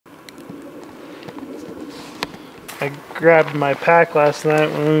I grabbed my pack last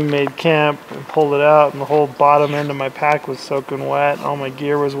night when we made camp and pulled it out, and the whole bottom end of my pack was soaking wet. All my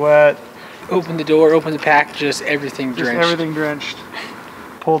gear was wet. Open the door, open the pack, just everything drenched. Just everything drenched.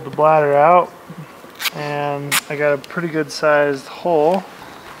 Pulled the bladder out, and I got a pretty good sized hole.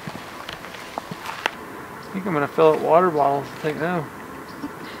 I think I'm gonna fill up water bottles to take now.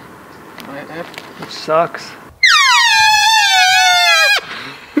 Which sucks.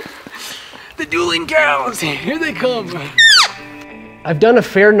 The dueling cows, here they come. I've done a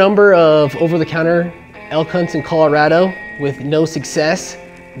fair number of over-the-counter elk hunts in Colorado with no success.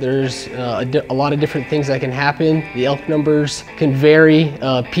 There's a lot of different things that can happen. The elk numbers can vary,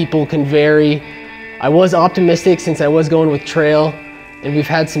 people can vary. I was optimistic since I was going with trail, and we've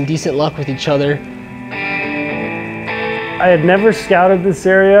had some decent luck with each other. I had never scouted this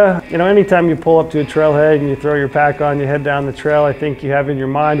area. You know, anytime you pull up to a trailhead and you throw your pack on, you head down the trail, I think you have in your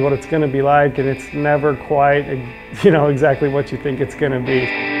mind what it's gonna be like, and it's never quite, you know, exactly what you think it's gonna be.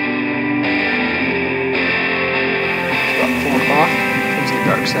 About 4 o'clock, it was like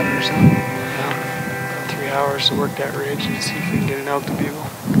dark 7 or something. Yeah. 3 hours to work that ridge and see if we can get an elk to bugle.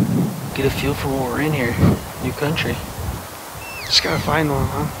 Get a feel for what we're in here, new country. Just gotta find one,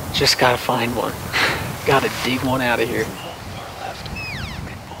 huh? Just gotta find one. Gotta dig one out of here.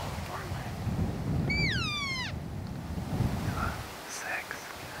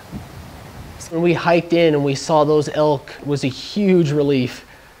 When we hiked in and we saw those elk, it was a huge relief.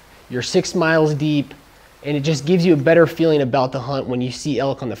 You're 6 miles deep, and it just gives you a better feeling about the hunt when you see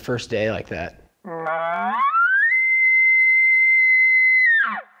elk on the first day like that. I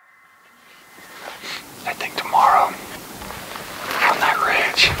think tomorrow, on that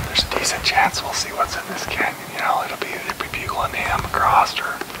ridge, there's a decent chance we'll see what's in this canyon. You know, it'll be bugling him across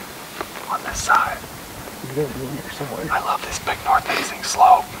or on this side. I love this big north-facing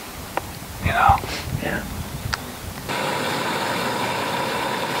slope. You know? Yeah.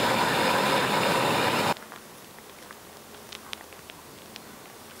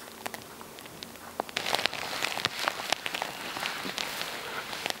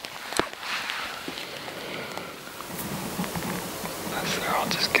 They're all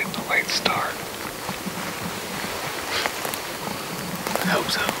just getting a late start. I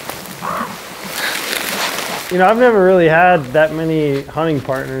hope so. You know, I've never really had that many hunting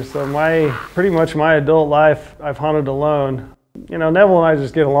partners, so pretty much my adult life, I've hunted alone. You know, Neville and I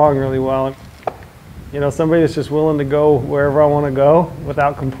just get along really well. You know, somebody that's just willing to go wherever I want to go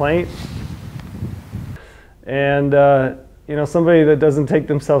without complaint. And, you know, somebody that doesn't take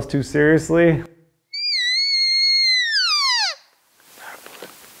themselves too seriously. That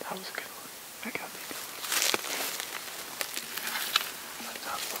was a good one. I got the good one. Let's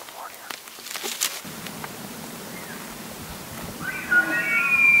have a little more here.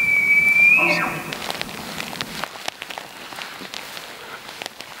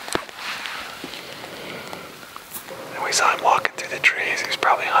 And we saw him walking through the trees. He was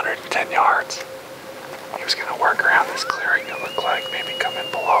probably 110 yards. He was gonna work around this clearing that looked like maybe come in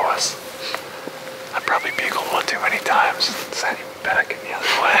below us. I probably bugled one too many times and sent him back in the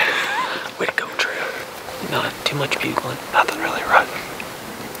other way. Way to go, Trail. Not too much bugling. Nothing really running.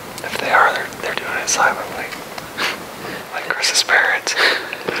 If they are, they're doing it silently. Like Chris's parents.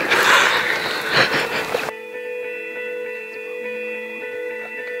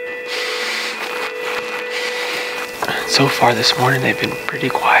 So far this morning, they've been pretty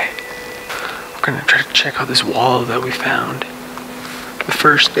quiet. We're gonna try to check out this wall that we found the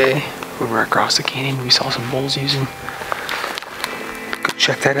first day when we were across the canyon. We saw some bulls using. Go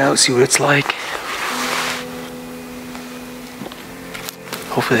check that out, see what it's like.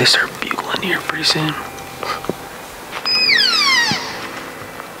 Hopefully they start bugling here pretty soon.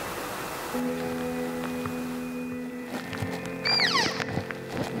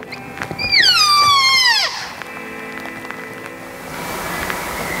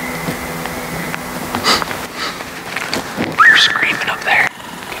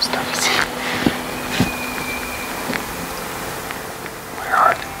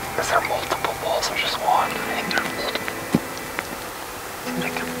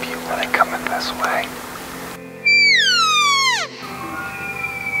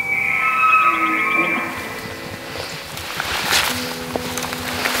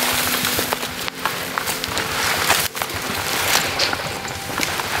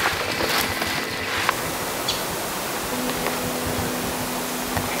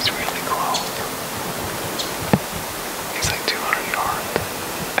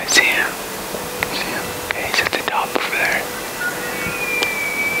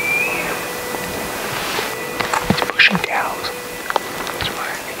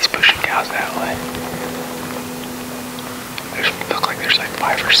 Look like there's like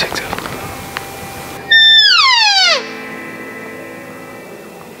 5 or 6 of them.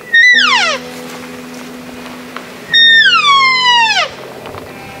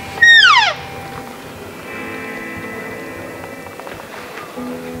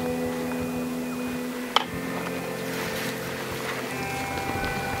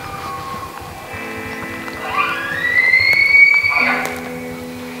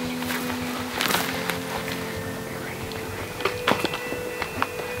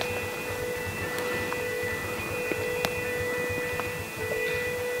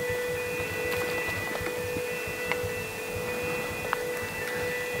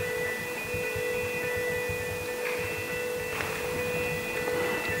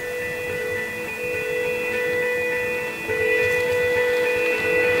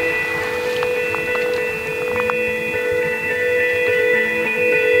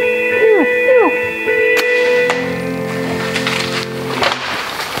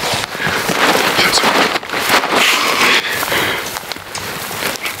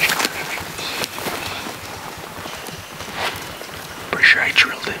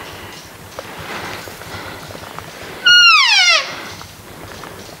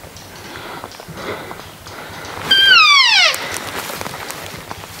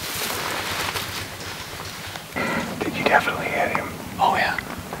 Definitely hit him. Oh yeah.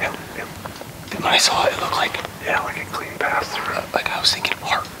 When I saw it, it looked like, yeah, like a clean pass through. Like I was thinking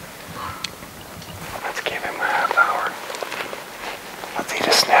heart. Let's give him a half hour. Let's eat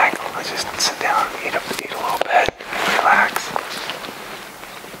a snack. Let's just sit down and eat a little bit and relax.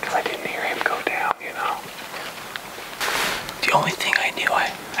 Because I didn't hear him go down, you know. The only thing I knew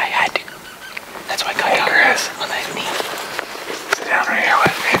I had to. That's why I got down Chris. on that knee. Sit down right here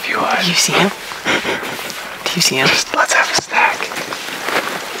with me if you would. Do you see him? Do you see him? Just let's have a snack.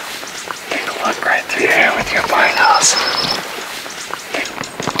 Take a look right through there with your binos.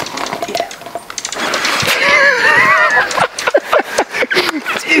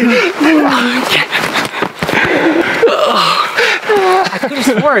 I could have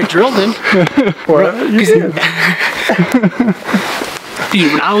swore I drilled him. What? You did.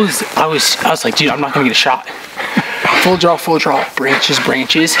 Dude, when I was like, dude, I'm not gonna get a shot. Full draw, branches.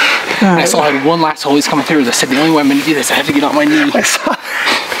 And I saw I had one last hole he's coming through. I said, the only way I'm gonna do this, I have to get on my knee. I saw.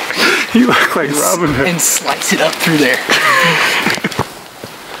 You look like Robin Hood. And slice it up through there.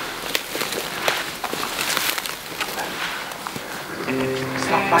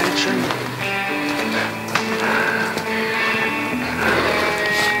 Stop by the tree.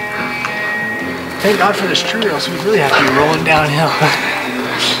 Thank God for this tree, or else we'd really have to be rolling downhill.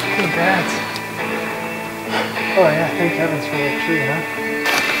 Look at that. Oh yeah, thank heavens for that tree, huh?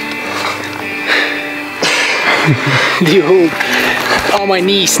 Dude, on my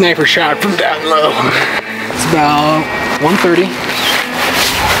knee, sniper shot from down low. It's about 1:30.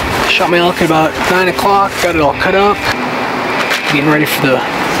 Shot my elk at about 9 o'clock. Got it all cut up. Getting ready for the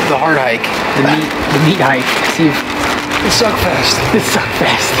hard hike, the meat hike. See if The suck fest. it's suck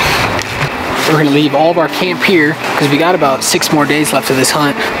fest. We're gonna leave all of our camp here because we got about 6 more days left of this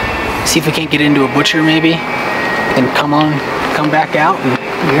hunt. See if we can't get into a butcher maybe, and come back out and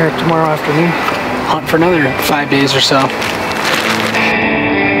be here tomorrow afternoon. Hunt for another 5 days or so.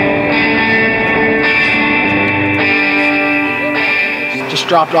 Just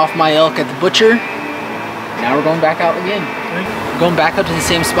dropped off my elk at the butcher. Now we're going back out again. We're going back up to the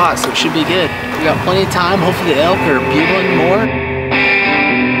same spot, so it should be good. We got plenty of time. Hopefully the elk are bugling more.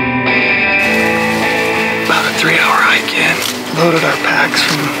 About a 3-hour hike in. Loaded our packs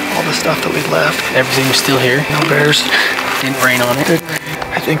from all the stuff that we left. Everything was still here. No bears. Didn't rain on it.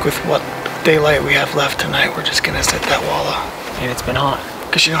 I think with what daylight we have left tonight, we're just gonna sit that wallow. And it's been hot.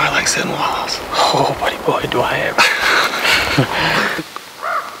 Cause you know I like sitting wallows. Oh, buddy boy, do I ever.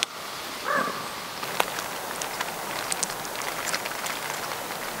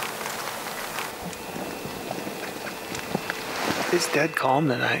 It's dead calm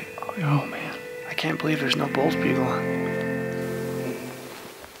tonight. Oh, man. I can't believe there's no bulls bugling.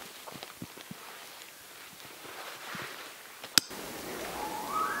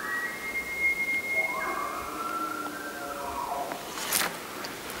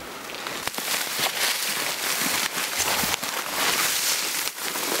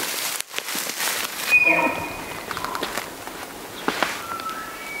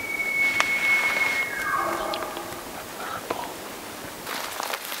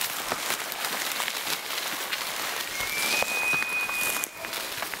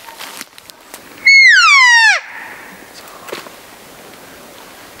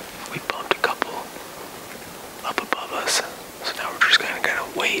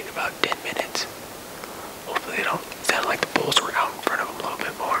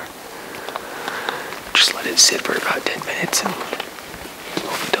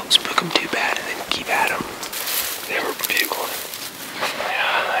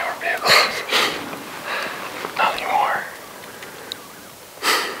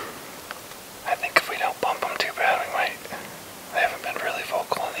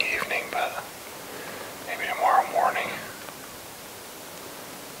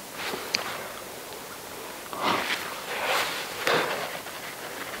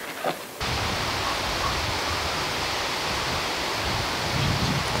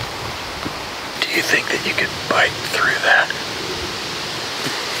 that you could bite through that?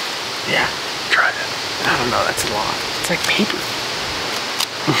 Yeah. Try it. I don't know, that's a lot. It's like paper.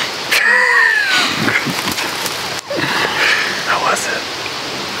 How was it?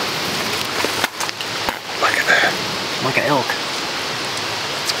 Look at that. Like an elk.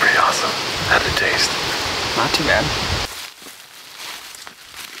 It's pretty awesome. How'd it taste? Not too bad.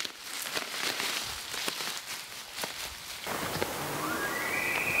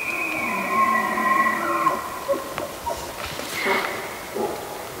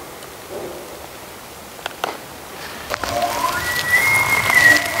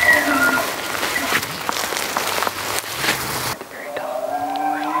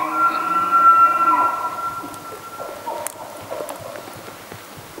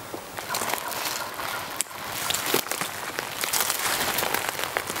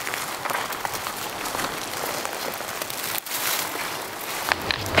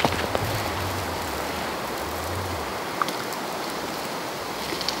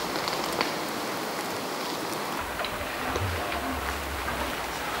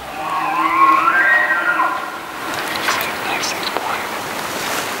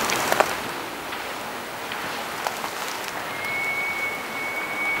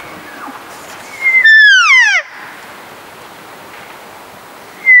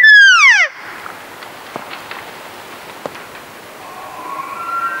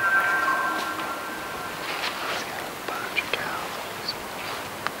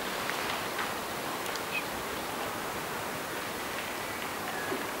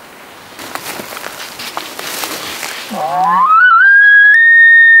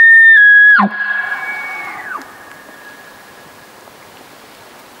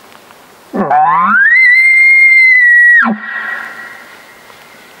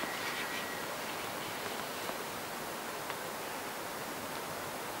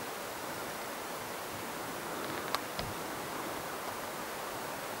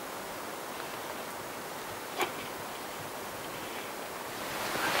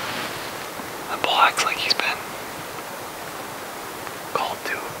 Acts like he's been called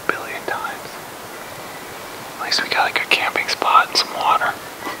to 1 billion times. At least we got a good camping spot and some water.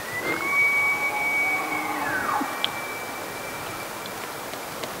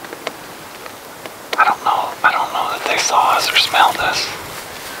 I don't know that they saw us or smelled us.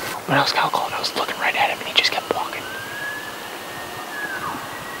 When I was cow calling, I was looking right at him and he just kept walking.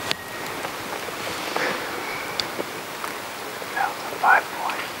 That was a 5 point.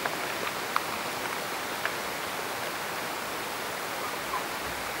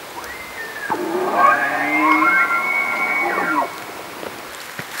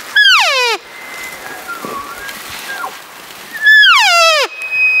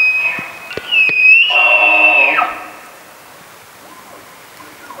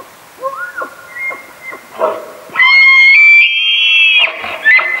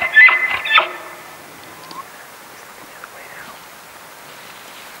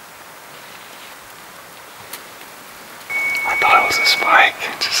 A spike.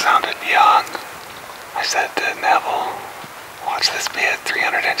 It just sounded young. I said to Neville, watch this be a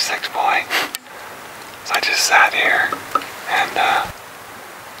 300-inch 6-point. So I just sat here and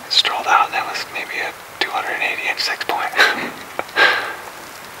strolled out and it was maybe a 280-inch 6-point.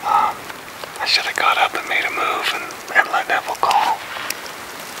 I should have got up and made a move and let Neville call.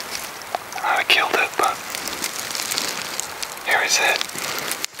 I'd have killed it, but here is it.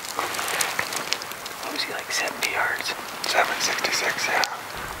 What was he, like 70 yards? 766, yeah.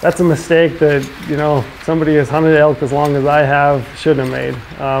 That's a mistake that, you know, somebody has hunted elk as long as I have shouldn't have made.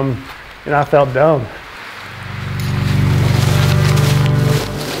 And I felt dumb.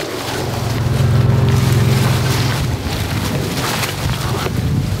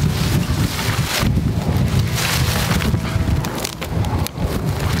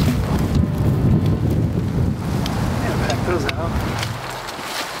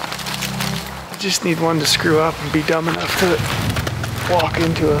 Just need one to screw up and be dumb enough to walk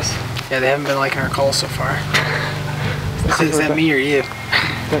into us. Yeah, they haven't been liking our calls so far. Is that me or you? Does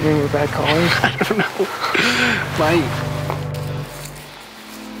that mean we're bad callers? I don't know. Might.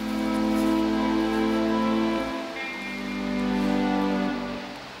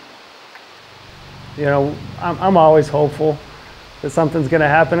 You know, I'm always hopeful that something's going to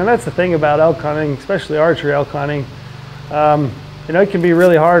happen, and that's the thing about elk hunting, especially archery elk hunting. You know, it can be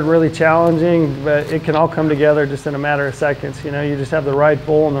really hard, really challenging, but it can all come together just in a matter of seconds. You know, you just have the right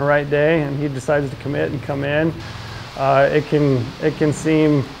bull on the right day, and he decides to commit and come in. It can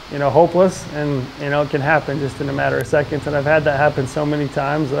seem, you know, hopeless, and you know, it can happen just in a matter of seconds. And I've had that happen so many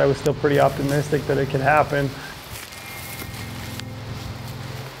times that I was still pretty optimistic that it could happen.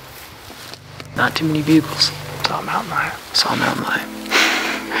 Not too many bugles. Saw a mountain lion. Saw a mountain lion.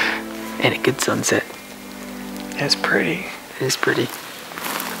 And a good sunset. It's pretty. It is pretty.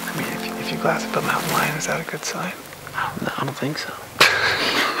 I mean, if you glass up a mountain lion, is that a good sign? I don't think so.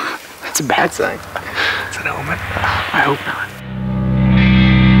 That's a bad sign. It's an omen. I hope not.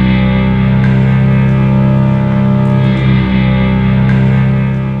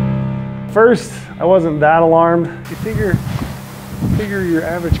 First, I wasn't that alarmed. You figure your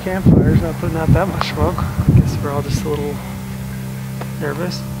average campfire's not putting out that much smoke. I guess we're all just a little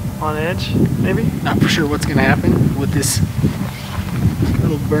nervous, on edge, maybe? Not for sure what's gonna happen with this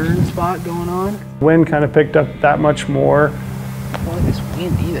little burn spot going on. Wind kind of picked up that much more. I don't like this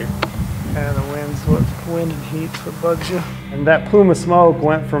wind either. Yeah, the wind and heat's what bugs you. And that plume of smoke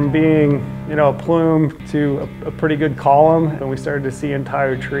went from being, you know, a plume to a pretty good column, and we started to see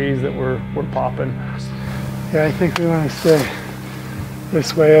entire trees that were popping. Yeah, I think we want to stay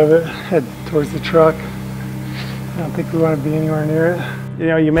this way of it, head towards the truck. I don't think we want to be anywhere near it. You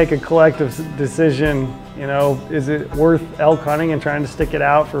know, you make a collective decision, you know, is it worth elk hunting and trying to stick it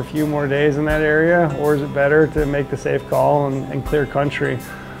out for a few more days in that area, or is it better to make the safe call and clear country?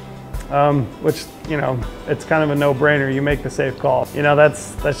 Which, you know, it's kind of a no-brainer. You make the safe call. You know,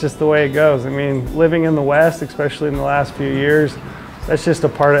 that's just the way it goes. I mean, living in the West, especially in the last few years, that's just a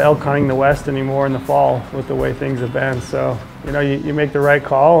part of elk hunting the West anymore in the fall with the way things have been. So, you know, you make the right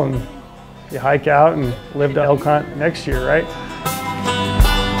call and you hike out and live to elk hunt next year, right?